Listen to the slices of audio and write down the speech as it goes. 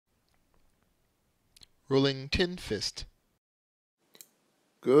Rolling tin fist.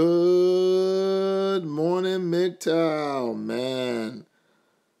 Good morning, MGTOW, man.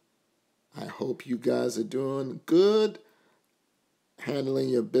 I hope you guys are doing good, handling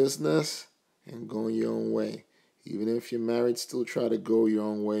your business, and going your own way. Even if you're married, still try to go your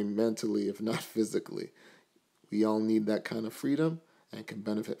own way mentally, if not physically. We all need that kind of freedom and can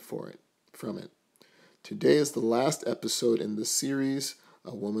benefit from it. Today is the last episode in the series,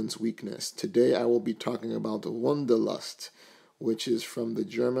 A Woman's Weakness. Today I will be talking about Wanderlust, which is from the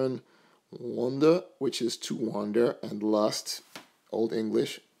German Wander, which is to wander, and lust, Old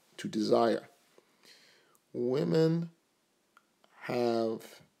English, to desire. Women have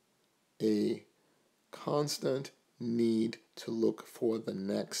a constant need to look for the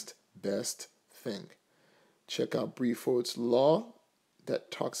next best thing. Check out Briffault's law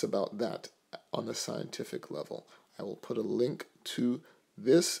that talks about that on a scientific level. I will put a link to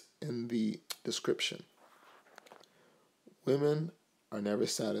this in the description. Women are never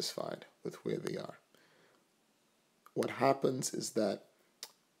satisfied with where they are. What happens is that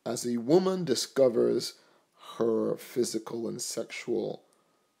as a woman discovers her physical and sexual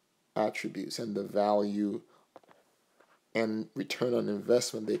attributes and the value and return on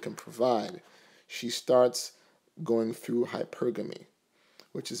investment they can provide, she starts going through hypergamy,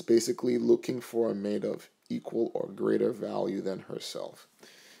 which is basically looking for a mate of equal or greater value than herself.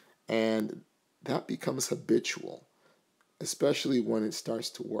 And that becomes habitual, especially when it starts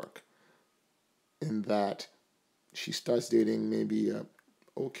to work, in that she starts dating maybe a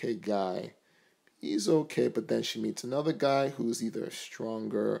okay guy. He's okay, but then she meets another guy who's either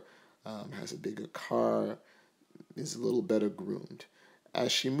stronger, has a bigger car, is a little better groomed.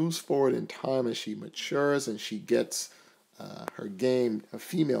 As she moves forward in time, as she matures and she gets her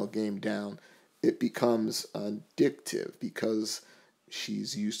female game down, it becomes addictive because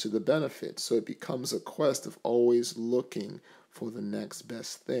she's used to the benefits. So it becomes a quest of always looking for the next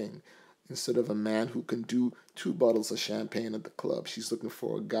best thing. Instead of a man who can do 2 bottles of champagne at the club, she's looking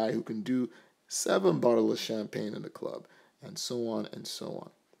for a guy who can do 7 bottles of champagne at the club, and so on and so on.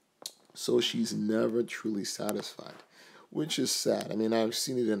 So she's never truly satisfied, which is sad. I mean, I've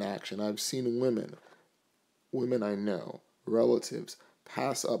seen it in action. I've seen women I know, relatives,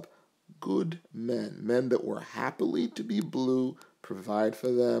 pass up good men that were happily to be blue, provide for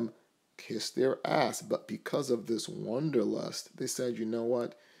them, kiss their ass. But because of this wanderlust, they said, you know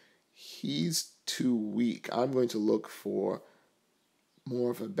what? He's too weak. I'm going to look for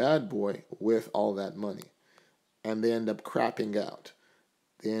more of a bad boy with all that money. And they end up crapping out.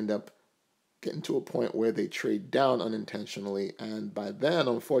 They end up getting to a point where they trade down unintentionally. And by then,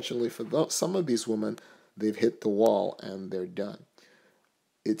 unfortunately for some of these women, they've hit the wall and they're done.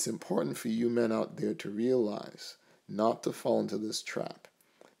 It's important for you men out there to realize not to fall into this trap.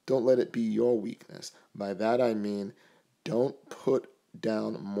 Don't let it be your weakness. By that I mean, don't put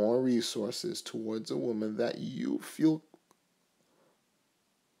down more resources towards a woman that you feel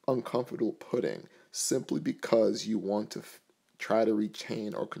uncomfortable putting simply because you want to try to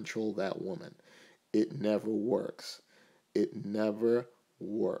retain or control that woman. It never works. It never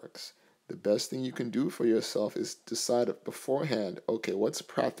works. The best thing you can do for yourself is decide beforehand, okay, what's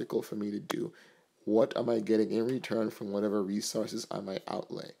practical for me to do? What am I getting in return from whatever resources I might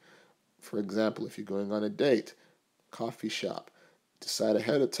outlay? For example, if you're going on a date, coffee shop, decide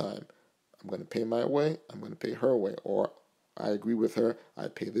ahead of time, I'm going to pay my way, I'm going to pay her way, or I agree with her, I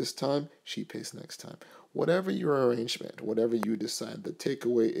pay this time, she pays next time. Whatever your arrangement, whatever you decide, the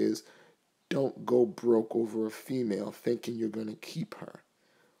takeaway is don't go broke over a female thinking you're going to keep her.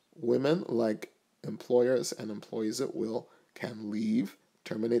 Women, like employers and employees at will, can leave,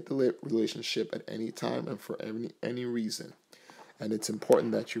 terminate the relationship at any time and for any reason. And it's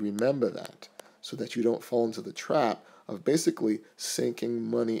important that you remember that so that you don't fall into the trap of basically sinking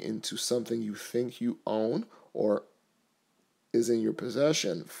money into something you think you own or is in your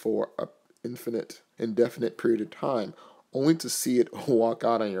possession for an indefinite period of time, only to see it walk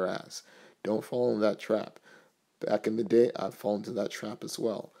out on your ass. Don't fall in that trap. Back in the day, I've fallen into that trap as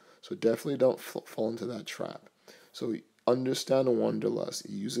well. So definitely don't fall into that trap. So understand a wanderlust.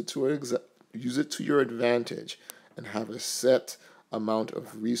 Use it to your advantage and have a set amount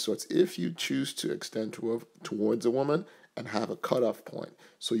of resource if you choose to extend towards a woman, and have a cutoff point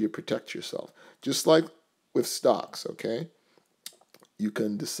so you protect yourself. Just like with stocks, okay? You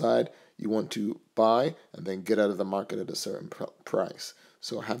can decide you want to buy and then get out of the market at a certain price.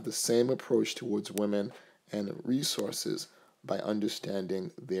 So have the same approach towards women and resources by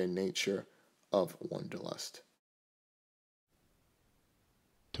understanding their nature of wanderlust.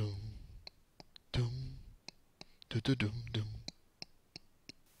 Dum, dum, dum, dum, dum,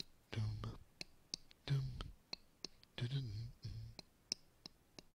 dum, dum. dun,